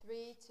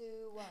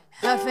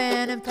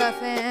Huffing and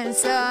puffing,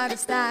 sort of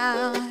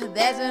style.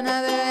 There's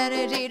another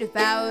energy to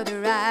power the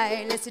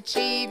ride. Let's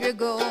achieve your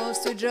goals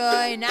to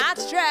joy, not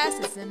stress.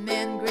 It's a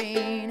Mint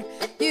Green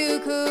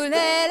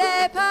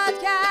Ukulele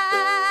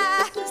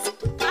Podcast.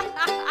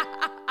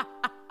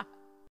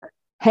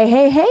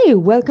 Hey,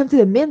 welcome to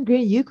the Mint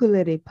Green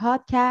Ukulele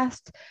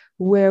Podcast,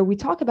 where we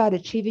talk about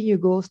achieving your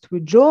goals through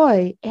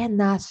joy and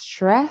not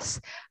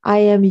stress. I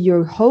am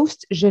your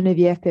host,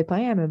 Geneviève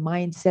Pépin. I'm a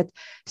mindset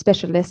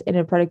specialist and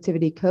a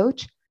productivity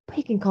coach, but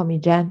you can call me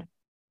Jen.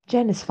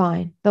 Jen is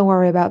fine. Don't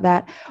worry about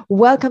that.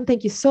 Welcome.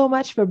 Thank you so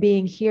much for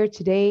being here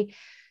today.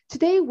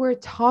 Today, we're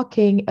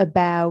talking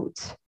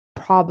about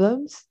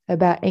problems,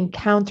 about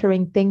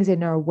encountering things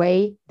in our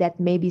way that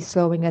may be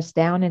slowing us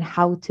down and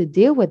how to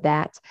deal with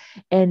that.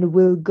 And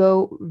we'll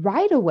go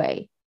right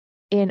away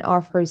in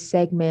our first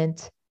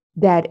segment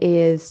that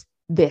is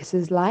This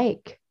is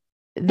Like.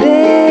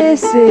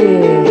 This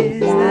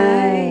is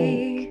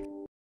like.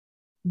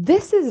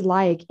 This is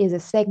Like is a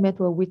segment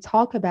where we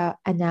talk about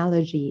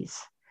analogies.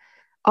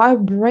 Our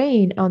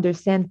brain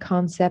understands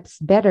concepts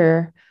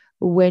better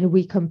when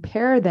we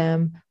compare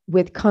them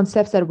with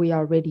concepts that we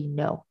already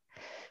know.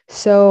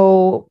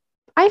 So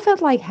I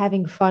felt like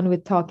having fun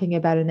with talking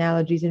about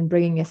analogies and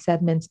bringing a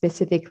segment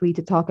specifically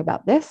to talk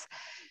about this.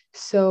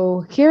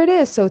 So here it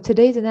is. So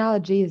today's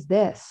analogy is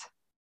this: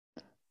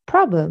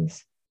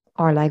 problems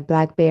are like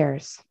black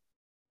bears.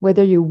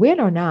 Whether you win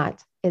or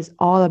not is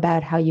all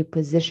about how you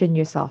position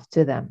yourself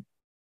to them.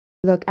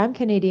 Look, I'm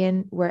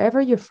Canadian.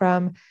 Wherever you're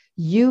from,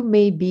 you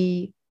may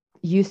be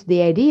used to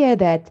the idea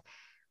that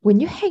when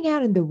you hang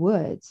out in the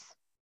woods,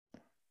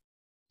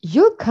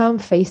 you'll come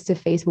face to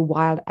face with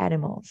wild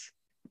animals.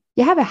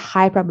 You have a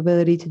high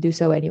probability to do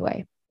so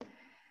anyway.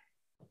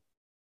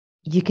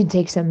 You can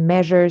take some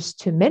measures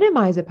to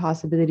minimize the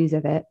possibilities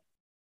of it,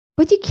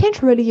 but you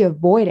can't really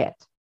avoid it,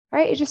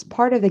 right? It's just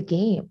part of the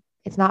game.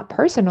 It's not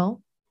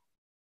personal.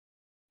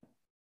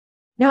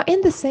 Now,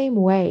 in the same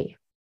way,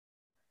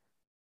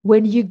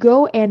 when you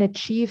go and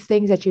achieve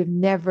things that you've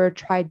never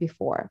tried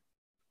before,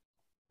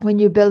 when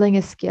you're building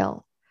a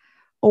skill,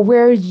 or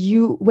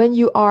when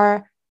you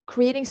are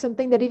creating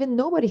something that even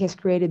nobody has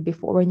created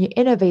before, when you're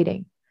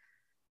innovating,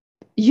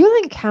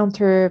 you'll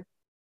encounter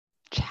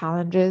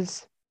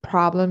challenges,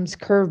 problems,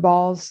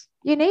 curveballs,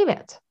 you name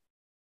it,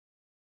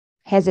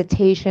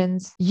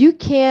 hesitations. You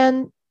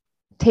can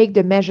take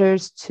the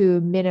measures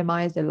to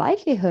minimize the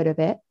likelihood of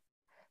it,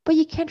 but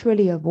you can't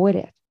really avoid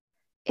it.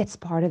 It's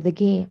part of the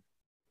game.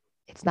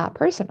 It's not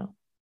personal.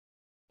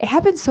 It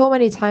happened so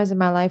many times in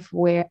my life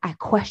where I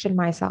questioned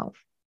myself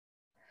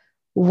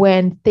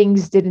when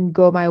things didn't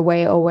go my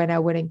way or when I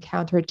would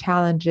encounter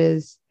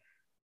challenges.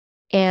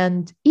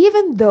 And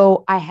even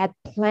though I had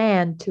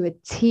planned to a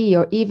T,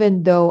 or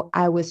even though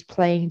I was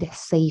playing the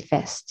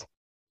safest,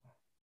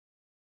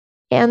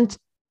 and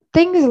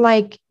things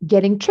like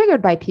getting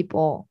triggered by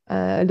people,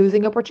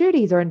 losing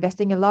opportunities, or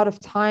investing a lot of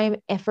time,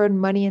 effort,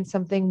 and money in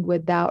something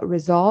without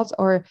results,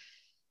 or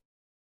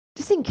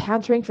just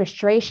encountering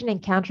frustration,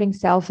 encountering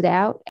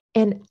self-doubt.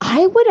 And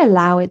I would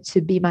allow it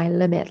to be my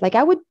limit. Like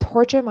I would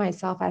torture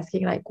myself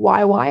asking, like,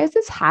 why is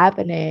this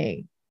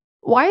happening?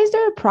 Why is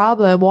there a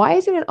problem? Why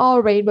isn't it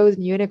all rainbows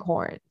and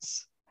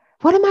unicorns?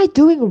 What am I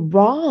doing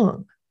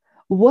wrong?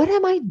 What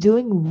am I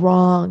doing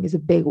wrong is a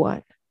big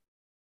one.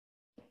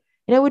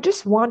 And I would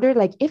just wonder,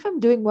 like, if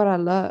I'm doing what I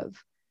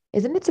love,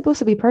 isn't it supposed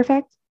to be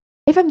perfect?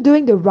 If I'm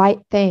doing the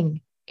right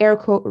thing, air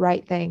quote,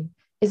 right thing,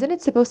 isn't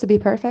it supposed to be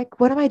perfect?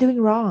 What am I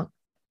doing wrong?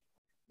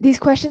 These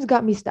questions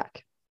got me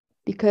stuck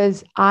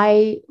because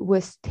I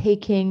was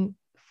taking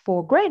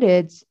for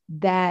granted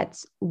that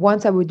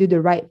once I would do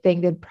the right thing,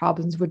 then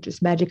problems would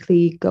just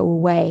magically go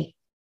away.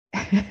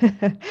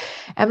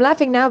 I'm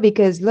laughing now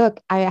because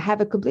look, I have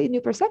a completely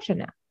new perception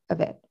now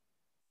of it.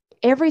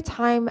 Every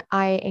time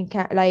I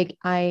encounter, like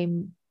I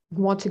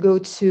want to go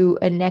to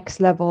a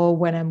next level,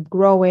 when I'm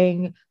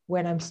growing,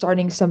 when I'm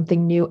starting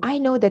something new, I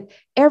know that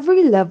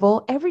every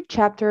level, every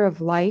chapter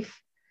of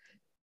life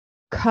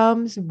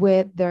comes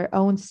with their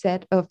own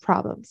set of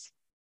problems,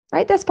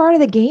 right? That's part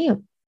of the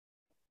game.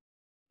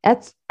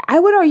 I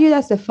would argue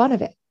that's the fun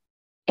of it.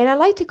 And I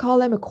like to call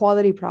them a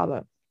quality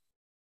problem.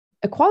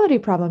 A quality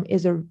problem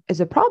is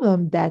a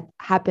problem that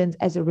happens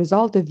as a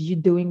result of you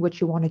doing what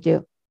you want to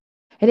do.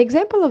 An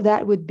example of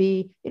that would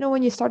be,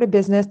 when you start a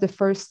business, the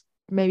first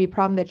maybe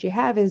problem that you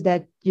have is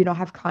that you don't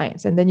have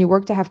clients, and then you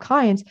work to have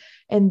clients,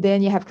 and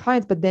then you have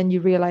clients, but then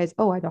you realize,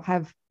 oh, I don't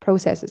have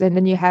processes. And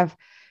then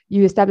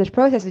you establish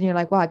processes and you're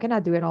like, well, I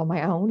cannot do it on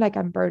my own. Like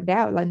I'm burned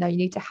out. Like now you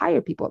need to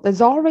hire people. There's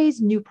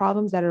always new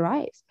problems that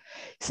arise.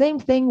 Same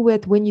thing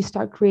with when you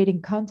start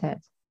creating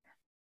content.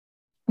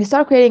 You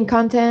start creating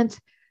content,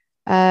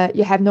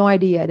 you have no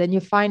idea. Then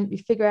you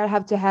figure out how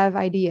to have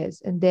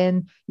ideas, and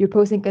then you're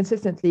posting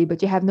consistently,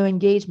 but you have no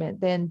engagement.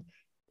 Then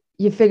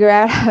you figure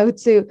out how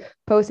to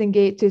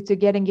to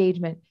get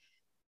engagement.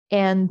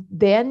 And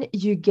then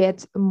you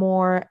get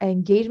more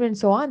engagement and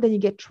so on. Then you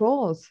get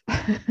trolls.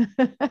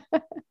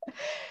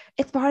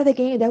 It's part of the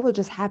game. That will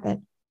just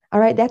happen. All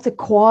right. That's a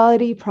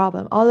quality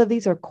problem. All of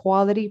these are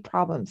quality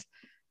problems.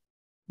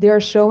 They are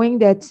showing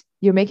that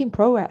you're making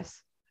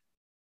progress,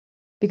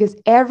 because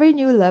every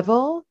new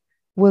level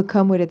will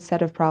come with its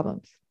set of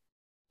problems.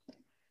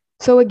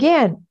 So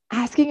again,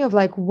 asking of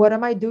like, what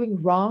am I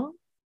doing wrong?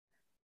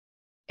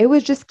 It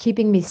was just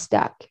keeping me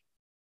stuck.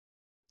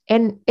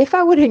 And if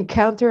I would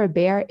encounter a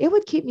bear, it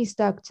would keep me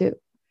stuck too.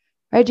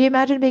 Right? Do you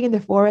imagine being in the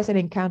forest and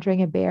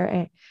encountering a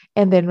bear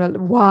and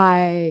then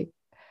why?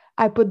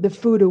 I put the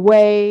food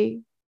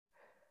away.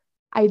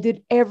 I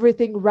did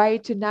everything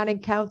right to not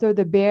encounter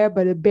the bear,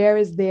 but the bear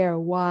is there.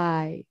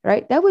 Why?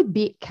 Right? That would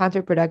be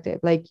counterproductive.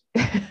 Like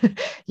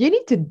you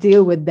need to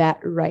deal with that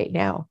right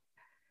now.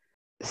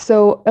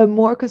 So a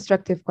more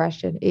constructive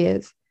question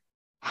is,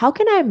 how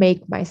can I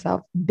make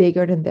myself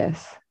bigger than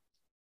this?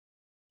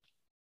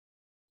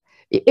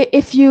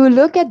 If you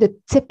look at the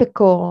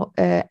typical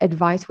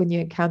advice when you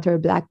encounter a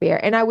black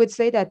bear, and I would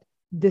say that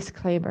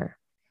disclaimer,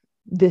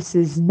 this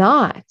is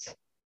not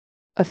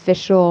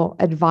official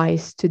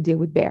advice to deal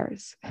with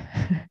bears.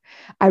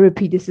 I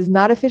repeat, this is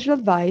not official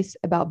advice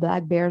about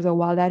black bears or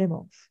wild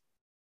animals.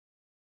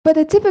 But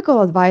the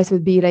typical advice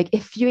would be like,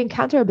 if you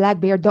encounter a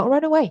black bear, don't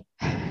run away.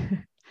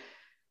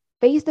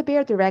 Face the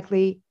bear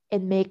directly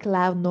and make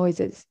loud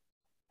noises.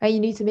 And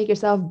you need to make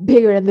yourself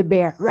bigger than the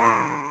bear.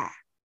 Rah!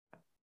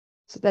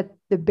 So that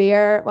the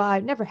bear, well,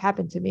 it never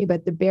happened to me,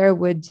 but the bear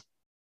would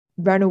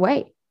run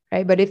away,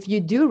 right? But if you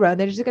do run,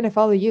 they're just going to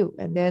follow you,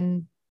 and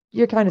then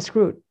you're kind of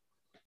screwed.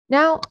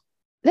 Now,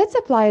 let's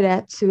apply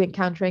that to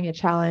encountering a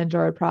challenge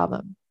or a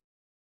problem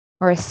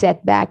or a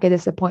setback, a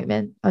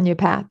disappointment on your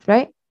path,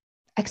 right?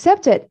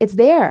 Accept it. It's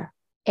there,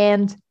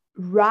 and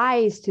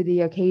rise to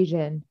the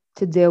occasion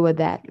to deal with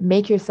that.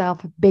 Make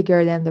yourself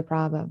bigger than the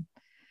problem.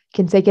 You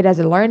can take it as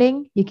a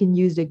learning. You can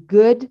use the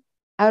good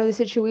out of the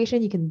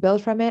situation. You can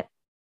build from it.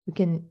 We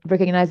can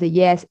recognize the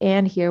yes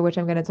and here, which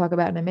I'm going to talk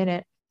about in a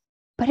minute.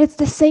 But it's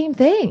the same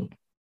thing,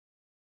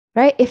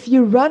 right? If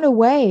you run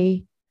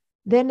away,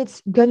 then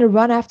it's going to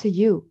run after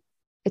you.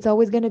 It's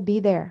always going to be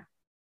there.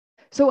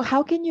 So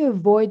how can you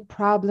avoid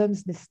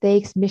problems,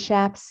 mistakes,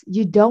 mishaps?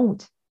 You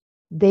don't.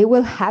 They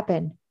will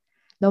happen.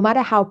 No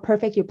matter how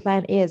perfect your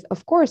plan is.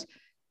 Of course,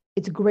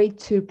 it's great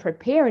to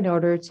prepare in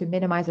order to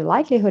minimize the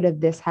likelihood of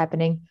this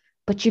happening,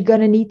 but you're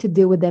going to need to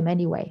deal with them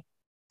anyway.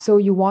 So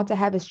you want to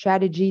have a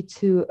strategy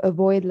to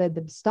avoid let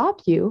them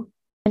stop you.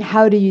 And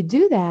how do you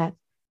do that?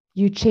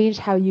 You change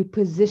how you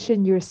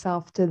position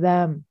yourself to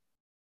them.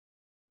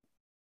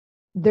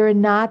 They're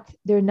not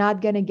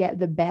going to get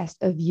the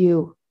best of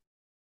you.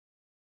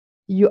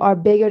 You are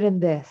bigger than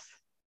this.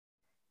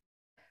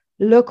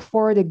 Look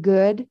for the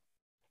good,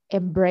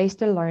 embrace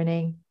the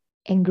learning,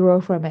 and grow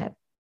from it.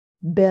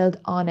 Build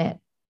on it.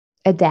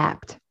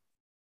 Adapt.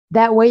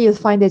 That way you'll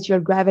find that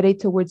you'll gravitate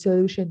towards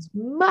solutions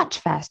much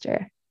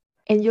faster.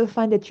 And you'll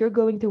find that you're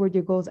going toward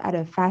your goals at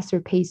a faster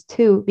pace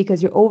too,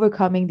 because you're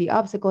overcoming the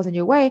obstacles in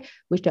your way,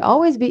 which they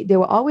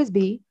will always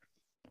be,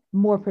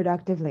 more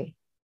productively.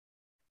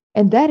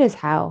 And that is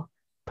how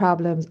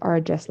problems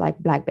are just like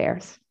black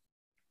bears.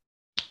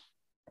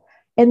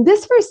 And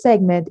this first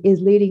segment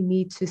is leading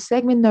me to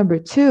segment number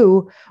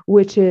 2,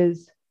 which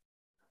is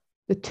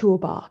the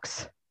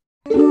toolbox.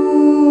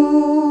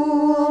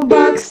 Toolbox.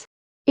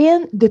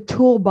 In the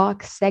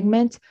toolbox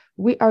segment,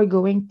 we are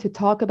going to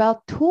talk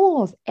about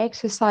tools,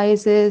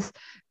 exercises,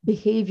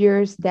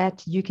 behaviors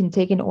that you can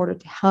take in order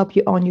to help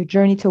you on your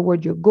journey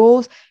toward your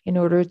goals, in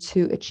order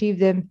to achieve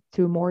them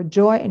through more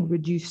joy and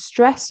reduce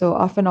stress. So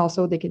often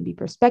also they can be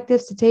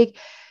perspectives to take.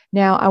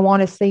 Now, I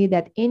want to say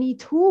that any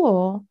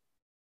tool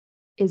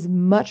is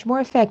much more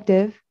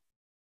effective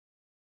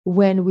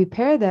when we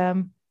pair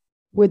them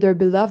with our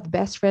beloved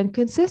best friend,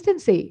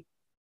 consistency,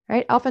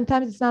 right?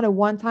 Oftentimes it's not a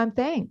one-time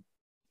thing.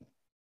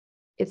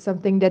 It's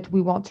something that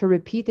we want to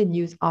repeat and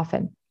use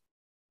often.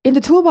 In the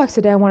toolbox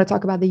today, I want to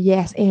talk about the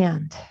yes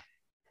and.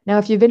 Now,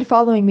 if you've been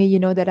following me, you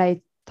know that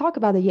I talk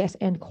about the yes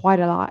and quite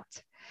a lot.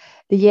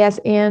 The yes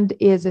and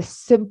is a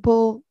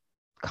simple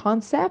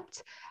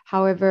concept.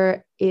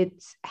 However,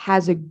 it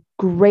has a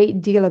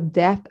great deal of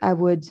depth. I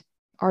would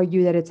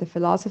argue that it's a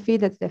philosophy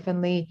that's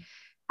definitely,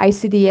 I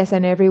see the yes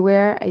and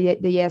everywhere.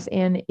 The yes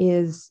and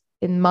is,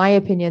 in my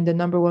opinion, the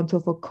number one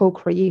tool for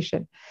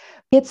co-creation.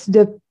 It's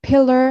the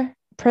pillar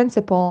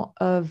principle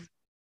of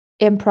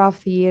improv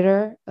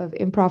theater, of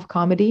improv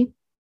comedy.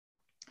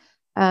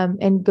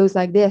 And goes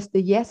like this.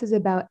 The yes is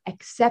about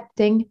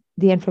accepting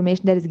the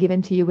information that is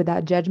given to you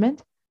without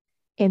judgment.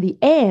 And the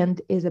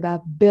and is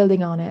about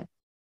building on it,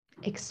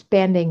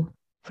 expanding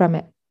from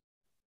it.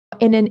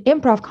 In an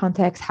improv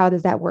context, how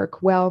does that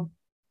work? Well,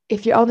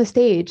 if you're on the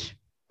stage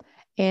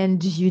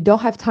and you don't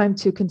have time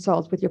to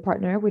consult with your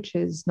partner, which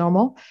is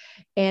normal,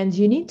 and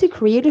you need to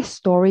create a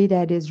story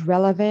that is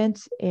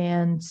relevant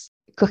and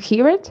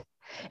coherent,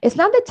 it's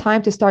not the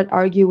time to start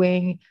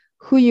arguing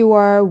who you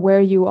are,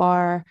 where you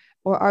are,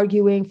 or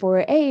arguing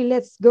for, hey,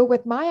 let's go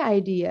with my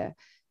idea.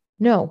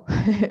 No,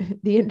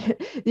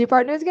 the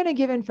partner is going to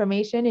give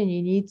information and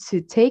you need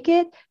to take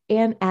it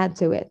and add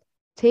to it.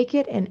 Take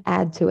it and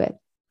add to it.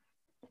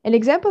 An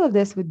example of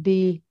this would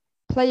be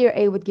player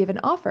A would give an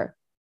offer.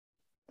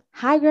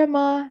 Hi,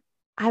 Grandma.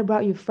 I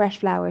brought you fresh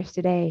flowers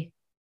today.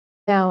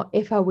 Now,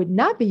 if I would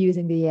not be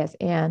using the yes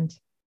and,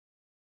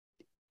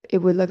 it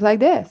would look like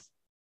this.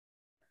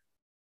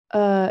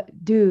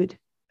 Dude,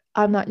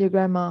 I'm not your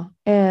grandma,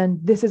 and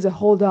this is a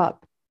hold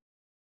up.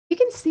 You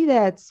can see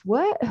that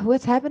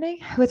what's happening?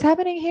 What's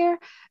happening here?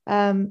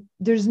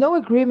 There's no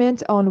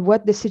agreement on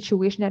what the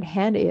situation at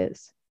hand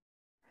is.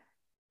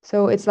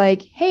 So it's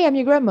like, hey, I'm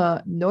your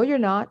grandma. No, you're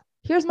not.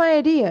 Here's my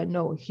idea.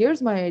 No,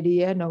 here's my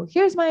idea. No,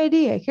 here's my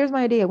idea. Here's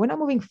my idea. We're not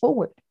moving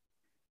forward,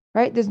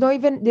 right? There's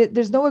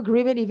no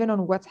agreement even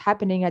on what's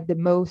happening at the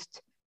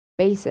most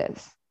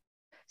basis.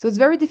 So it's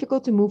very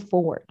difficult to move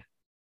forward.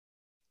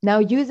 Now,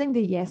 using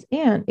the yes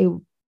and, it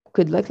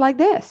could look like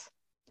this.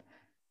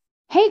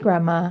 Hey,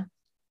 grandma,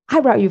 I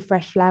brought you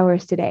fresh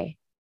flowers today.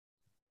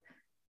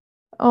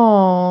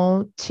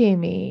 Oh,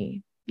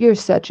 Timmy, you're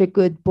such a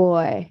good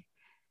boy.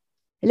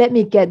 Let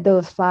me get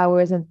those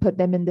flowers and put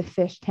them in the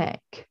fish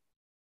tank.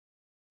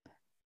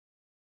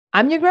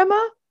 I'm your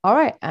grandma? All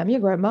right, I'm your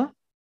grandma.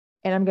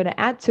 And I'm going to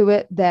add to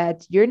it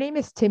that your name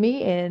is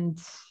Timmy and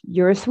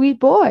you're a sweet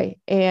boy.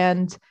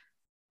 And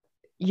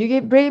you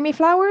get bringing me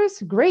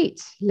flowers?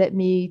 Great. Let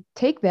me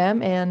take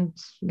them and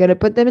I'm going to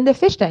put them in the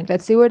fish tank.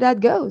 Let's see where that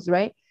goes,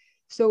 right?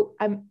 So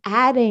I'm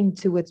adding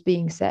to what's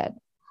being said.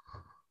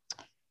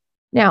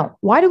 Now,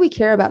 why do we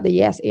care about the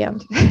yes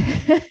and?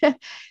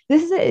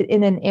 This is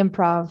in an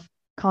improv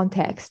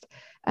context.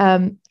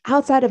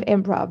 Outside of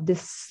improv, the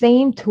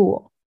same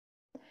tool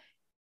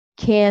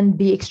can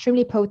be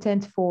extremely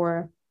potent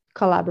for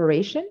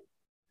collaboration,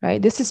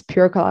 right? This is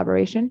pure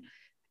collaboration.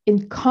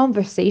 In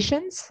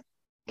conversations,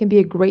 can be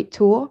a great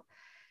tool.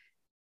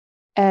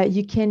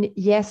 You can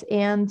yes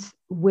and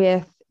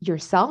with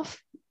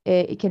yourself.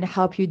 It can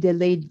help you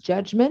delay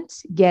judgment,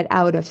 get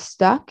out of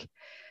stuck.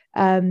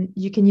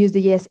 You can use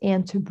the yes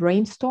and to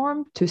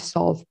brainstorm, to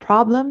solve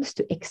problems,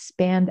 to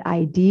expand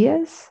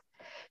ideas,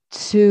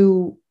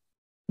 to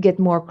get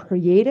more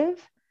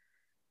creative.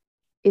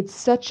 It's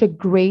such a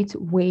great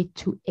way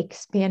to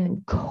expand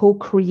and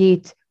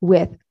co-create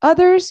with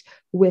others,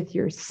 with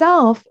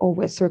yourself, or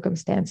with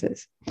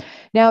circumstances.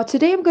 Now,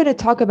 today I'm going to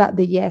talk about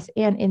the yes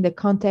and in the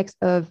context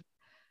of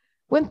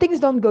when things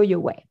don't go your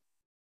way,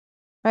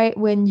 right?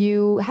 When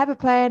you have a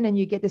plan and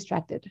you get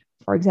distracted,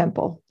 for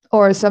example,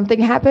 or something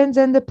happens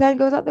and the plan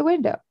goes out the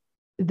window.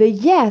 The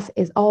yes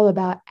is all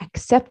about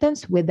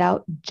acceptance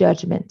without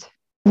judgment.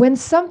 When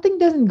something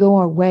doesn't go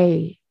our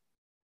way,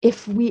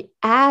 if we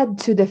add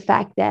to the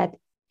fact that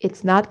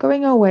it's not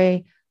going our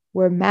way,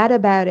 we're mad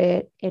about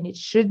it, and it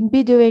shouldn't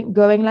be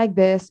going like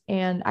this,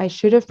 and I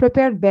should have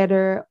prepared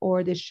better,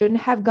 or this shouldn't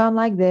have gone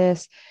like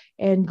this,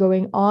 and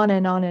going on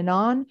and on and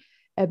on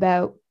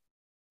about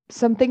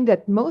something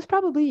that most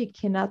probably you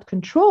cannot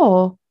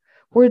control,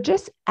 we're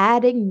just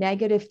adding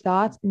negative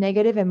thoughts,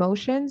 negative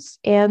emotions,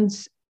 and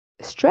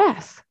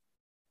stress,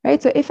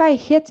 right? So if I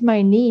hit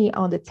my knee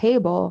on the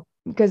table,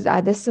 because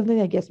this is something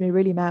that gets me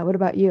really mad. What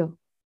about you?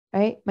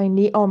 Right? My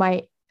knee or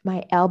my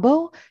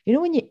elbow. You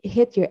know, when you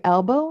hit your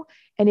elbow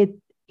and it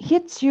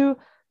hits you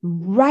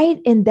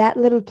right in that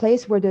little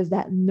place where there's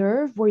that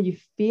nerve where you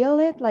feel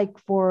it like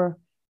for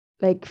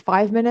like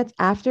 5 minutes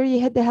after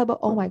you hit the elbow.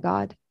 Oh my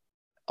God.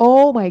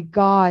 Oh my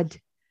God.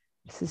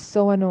 This is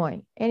so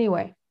annoying.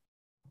 Anyway,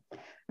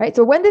 right?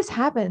 So when this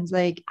happens,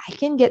 like I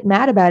can get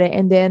mad about it.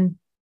 And then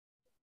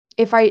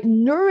if I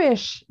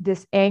nourish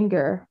this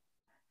anger,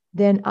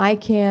 then I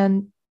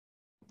can,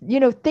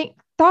 think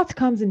thoughts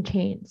comes in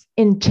chains.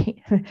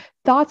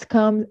 Thoughts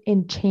come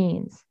in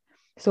chains.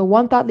 So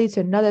one thought leads to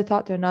another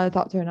thought, to another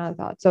thought, to another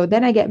thought. So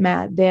then I get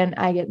mad.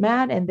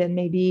 And then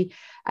maybe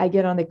I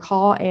get on the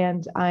call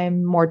and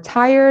I'm more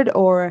tired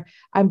or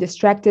I'm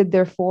distracted.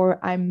 Therefore,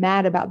 I'm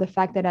mad about the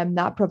fact that I'm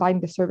not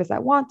providing the service I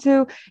want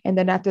to. And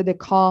then after the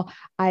call,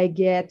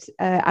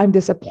 I'm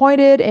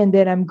disappointed. And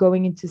then I'm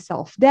going into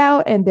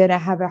self-doubt. And then I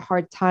have a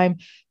hard time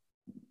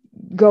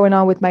going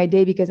on with my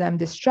day because I'm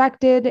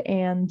distracted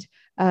and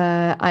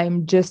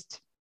I'm just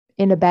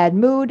in a bad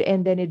mood,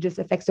 and then it just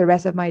affects the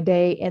rest of my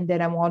day. And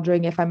then I'm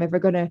wondering if I'm ever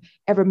going to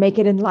ever make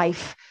it in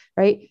life.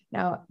 Right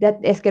now,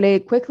 that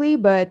escalated quickly,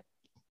 but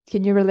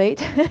can you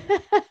relate?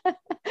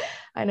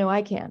 I know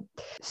I can.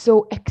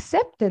 So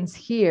acceptance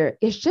here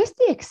is just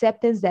the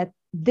acceptance that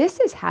this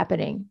is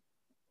happening,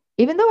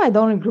 even though I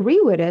don't agree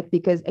with it,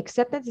 because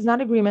acceptance is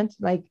not agreement.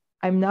 Like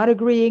I'm not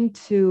agreeing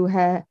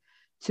to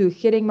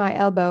hitting my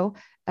elbow.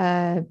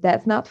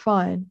 That's not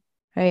fun,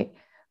 right?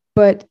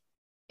 But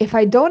if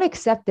I don't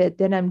accept it,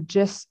 then I'm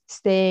just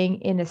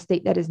staying in a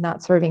state that is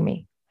not serving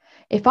me.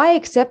 If I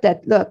accept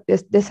that, look,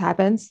 this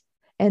happens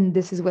and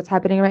this is what's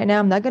happening right now,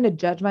 I'm not going to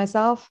judge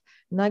myself.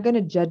 I'm not going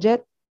to judge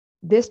it.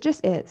 This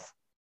just is.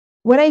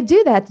 When I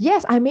do that,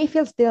 yes, I may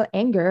feel still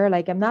anger.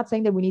 Like I'm not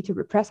saying that we need to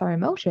repress our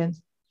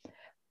emotions,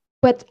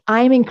 but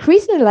I'm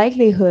increasing the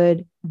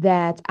likelihood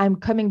that I'm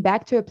coming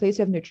back to a place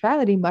of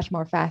neutrality much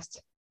more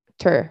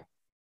faster,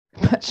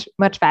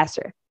 much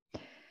faster.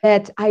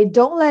 That I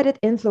don't let it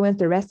influence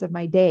the rest of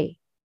my day.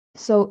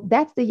 So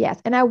that's the yes.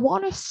 And I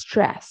want to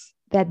stress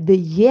that the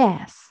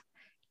yes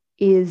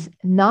is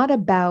not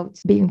about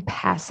being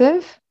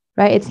passive.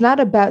 right? It's not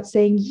about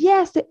saying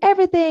yes to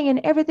everything and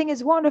everything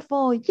is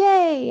wonderful.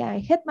 Yay, I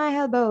hit my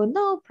elbow,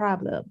 no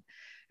problem,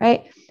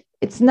 right?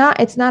 It's not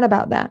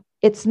about that.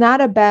 It's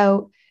not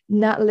about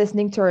not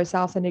listening to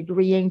ourselves and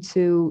agreeing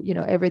to,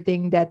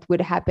 everything that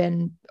would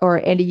happen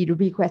or any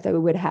request that we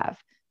would have.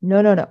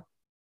 No, no, no.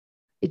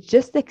 It's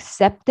just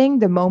accepting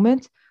the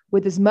moment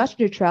with as much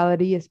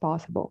neutrality as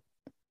possible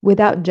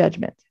without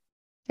judgment.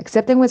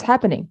 Accepting what's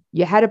happening.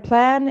 You had a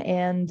plan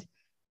and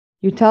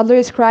your toddler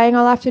is crying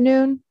all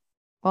afternoon.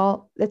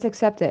 Well, let's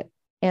accept it.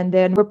 And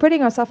then we're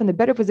putting ourselves in a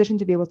better position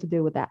to be able to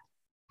deal with that.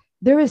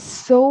 There is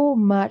so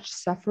much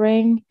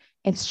suffering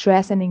and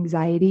stress and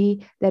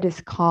anxiety that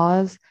is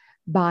caused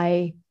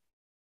by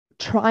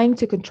trying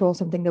to control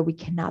something that we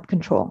cannot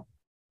control.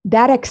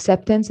 That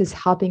acceptance is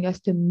helping us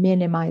to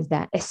minimize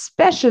that,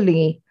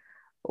 especially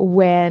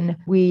when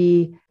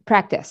we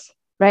practice,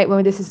 right?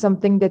 When this is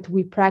something that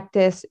we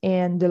practice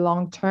in the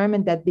long term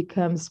and that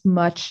becomes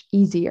much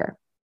easier.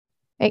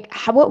 Like,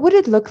 what would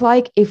it look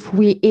like if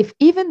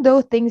even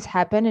though things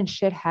happen and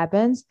shit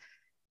happens,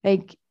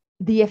 like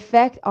the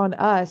effect on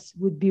us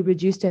would be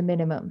reduced to a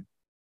minimum?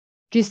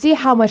 Do you see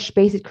how much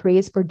space it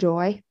creates for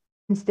joy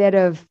instead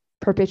of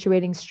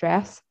perpetuating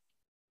stress?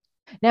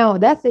 Now,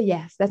 that's the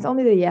yes. That's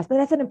only the yes, but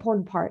that's an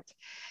important part.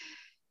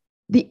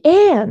 The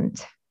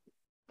and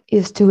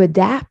is to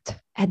adapt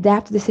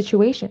to the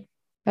situation.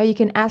 Now you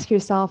can ask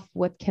yourself,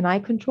 what can I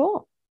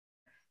control?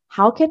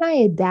 How can I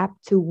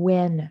adapt to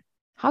win?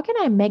 How can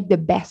I make the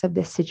best of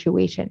this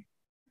situation?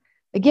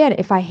 Again,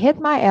 if I hit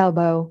my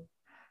elbow,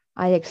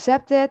 I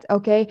accept it.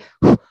 Okay.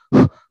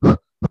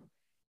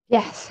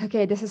 Yes.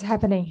 Okay. This is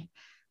happening.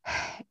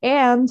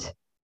 And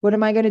what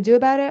am I going to do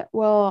about it?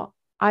 Well,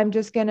 I'm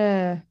just going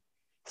to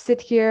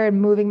sit here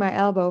and moving my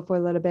elbow for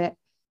a little bit.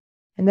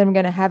 And then I'm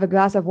going to have a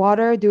glass of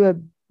water, do a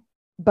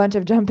bunch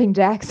of jumping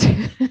jacks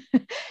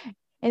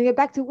and get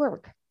back to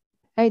work.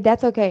 Right?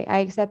 That's okay. I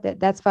accept it.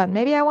 That's fun.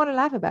 Maybe I want to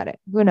laugh about it.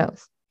 Who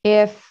knows?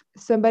 If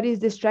somebody's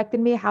distracted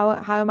me, how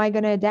am I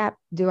going to adapt?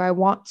 Do I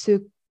want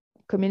to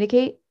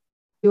communicate?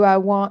 Do I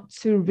want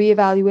to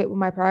reevaluate what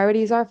my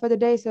priorities are for the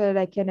day so that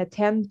I can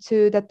attend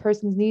to that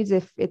person's needs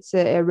if it's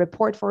a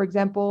report, for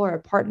example, or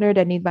a partner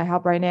that needs my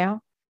help right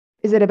now?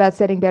 Is it about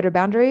setting better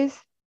boundaries?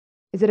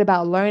 Is it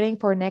about learning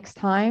for next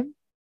time?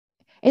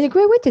 And a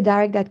great way to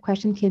direct that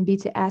question can be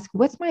to ask,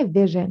 what's my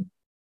vision?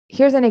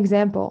 Here's an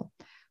example.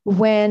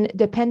 When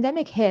the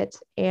pandemic hit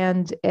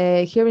and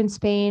here in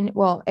Spain,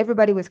 well,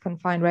 everybody was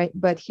confined, right?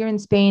 But here in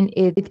Spain,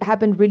 it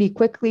happened really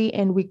quickly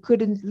and we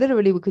couldn't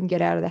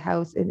get out of the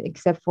house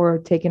except for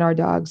taking our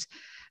dogs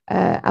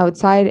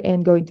outside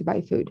and going to buy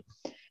food.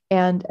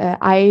 And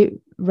I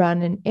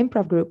run an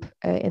improv group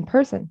in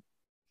person.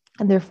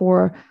 And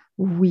therefore,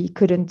 we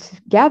couldn't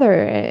gather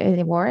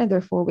anymore. And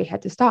therefore, we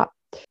had to stop.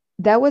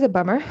 That was a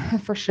bummer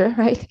for sure,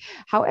 right?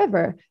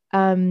 However,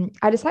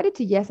 I decided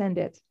to yes end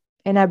it.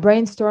 And I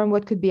brainstormed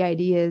what could be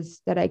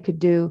ideas that I could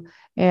do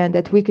and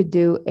that we could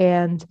do.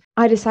 And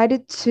I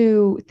decided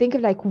to think of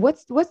like,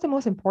 what's the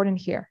most important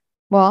here?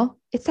 Well,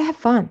 it's to have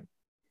fun.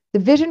 The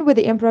vision with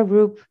the improv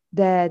group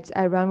that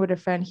I run with a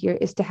friend here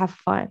is to have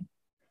fun,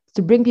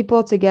 to bring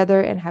people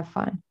together and have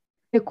fun.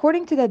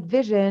 According to that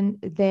vision,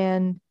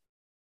 then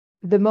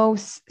the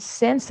most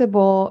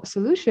sensible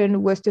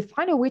solution was to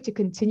find a way to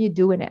continue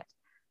doing it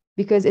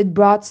because it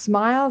brought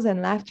smiles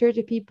and laughter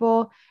to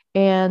people.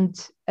 And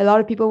a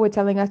lot of people were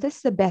telling us, this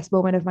is the best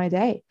moment of my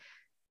day.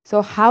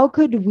 So how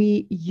could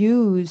we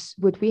use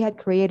what we had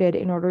created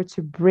in order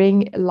to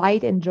bring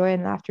light and joy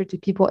and laughter to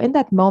people in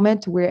that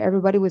moment where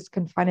everybody was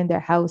confined in their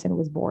house and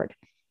was bored?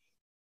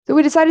 So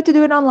we decided to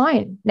do it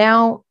online.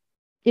 Now,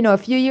 a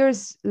few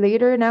years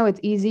later, now it's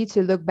easy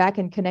to look back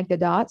and connect the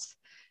dots.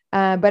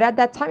 But at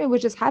that time, it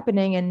was just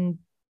happening and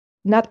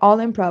not all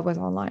improv was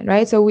online,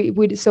 right? So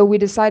we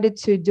decided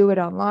to do it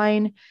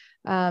online.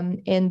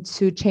 And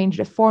to change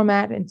the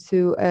format and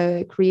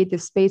to create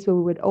this space where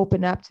we would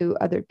open up to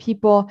other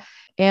people.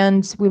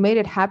 And we made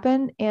it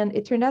happen. And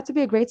it turned out to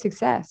be a great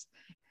success.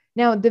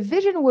 Now, the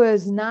vision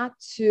was not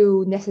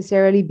to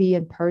necessarily be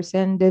in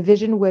person. The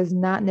vision was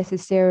not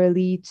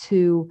necessarily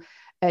to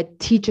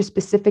teach a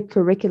specific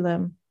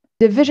curriculum.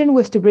 The vision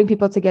was to bring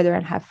people together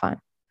and have fun.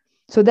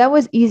 So that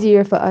was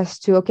easier for us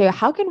to, okay,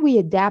 how can we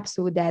adapt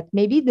so that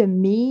maybe the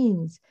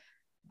means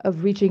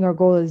of reaching our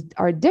goals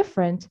are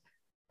different,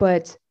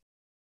 but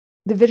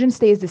the vision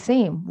stays the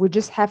same. We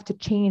just have to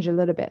change a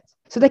little bit.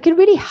 So that can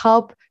really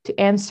help to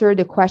answer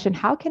the question,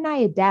 how can I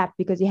adapt?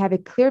 Because you have a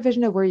clear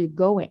vision of where you're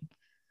going.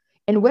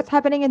 And what's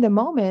happening in the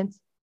moment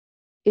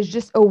is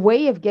just a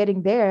way of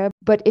getting there.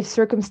 But if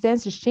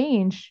circumstances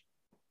change,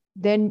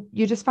 then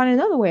you just find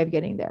another way of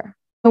getting there.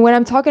 And when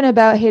I'm talking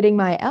about hitting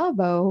my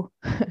elbow,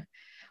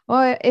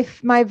 well,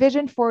 if my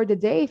vision for the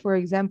day, for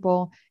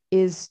example,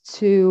 is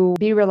to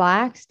be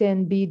relaxed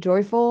and be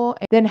joyful,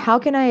 then how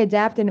can I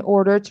adapt in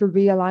order to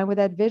realign with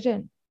that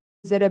vision?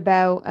 Is it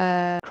about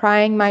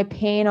crying my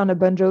pain on a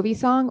Bon Jovi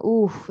song?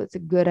 Ooh, that's a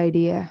good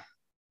idea.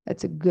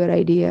 That's a good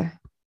idea.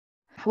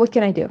 What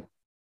can I do?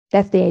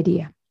 That's the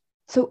idea.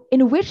 So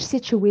in which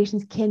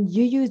situations can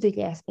you use the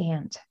yes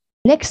and?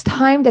 Next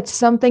time that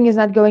something is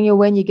not going your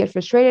way and you get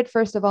frustrated,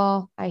 first of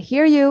all, I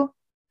hear you,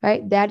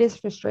 right? That is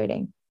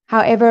frustrating.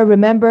 However,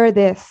 remember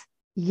this: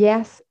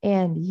 yes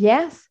and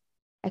yes,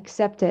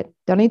 accept it.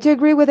 Don't need to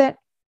agree with it.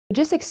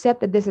 Just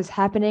accept that this is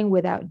happening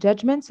without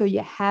judgment. So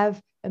you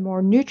have a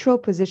more neutral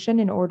position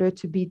in order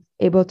to be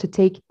able to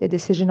take the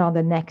decision on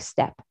the next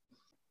step.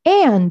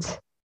 And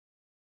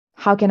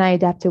how can I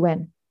adapt to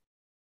win?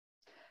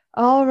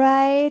 All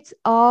right,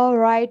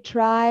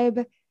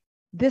 tribe.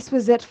 This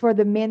was it for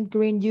the mint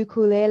green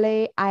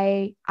ukulele.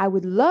 I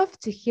would love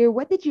to hear,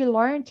 what did you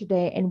learn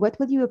today and what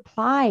would you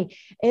apply?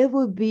 It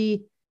would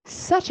be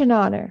such an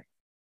honor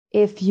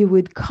if you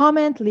would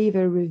comment, leave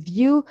a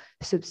review,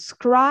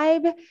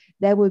 subscribe.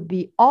 That would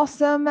be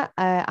awesome.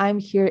 I'm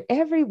here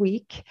every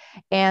week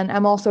and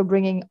I'm also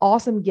bringing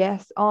awesome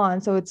guests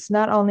on. So it's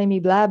not only me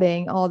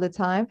blabbing all the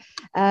time,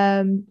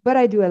 but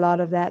I do a lot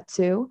of that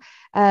too.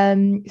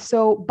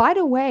 So, by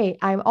the way,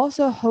 I'm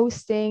also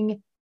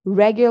hosting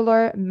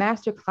regular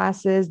master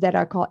classes that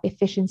are called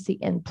Efficiency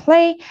in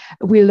Play.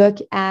 We look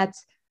at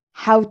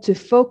how to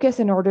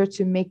focus in order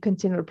to make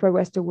continual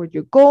progress toward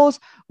your goals.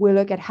 We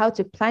look at how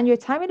to plan your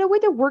time in a way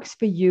that works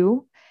for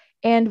you.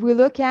 And we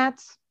look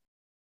at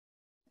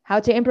how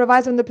to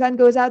improvise when the plan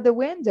goes out the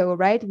window,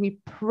 right? We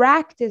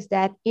practice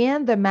that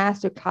in the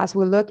masterclass.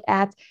 We look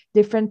at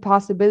different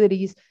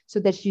possibilities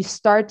so that you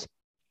start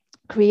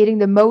creating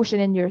the motion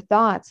in your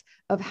thoughts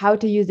of how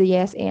to use the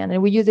yes and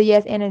we use the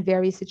yes and in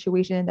various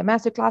situations in the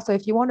masterclass. So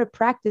if you want to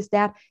practice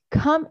that,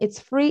 come. It's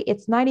free.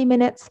 It's 90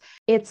 minutes.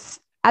 It's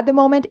at the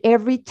moment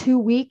every 2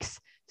 weeks.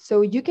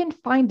 So you can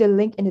find the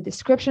link in the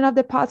description of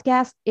the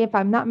podcast, if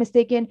I'm not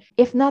mistaken.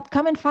 If not,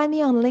 come and find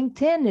me on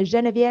LinkedIn,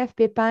 Geneviève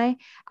Pépin.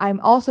 I'm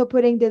also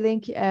putting the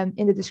link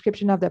in the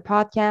description of the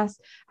podcast.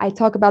 I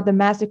talk about the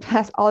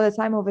masterclass all the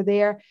time over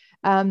there.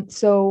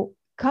 So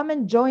come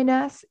and join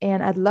us,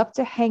 and I'd love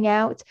to hang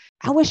out.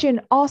 I wish you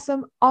an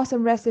awesome,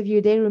 awesome rest of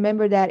your day.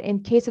 Remember that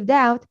in case of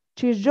doubt,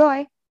 choose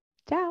joy.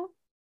 Ciao.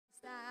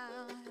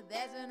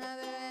 There's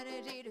another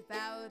energy to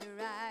power the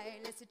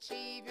ride. Let's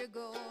achieve your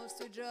goals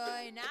through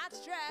joy, not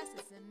stress.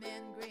 It's a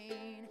mint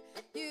green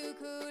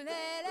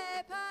ukulele.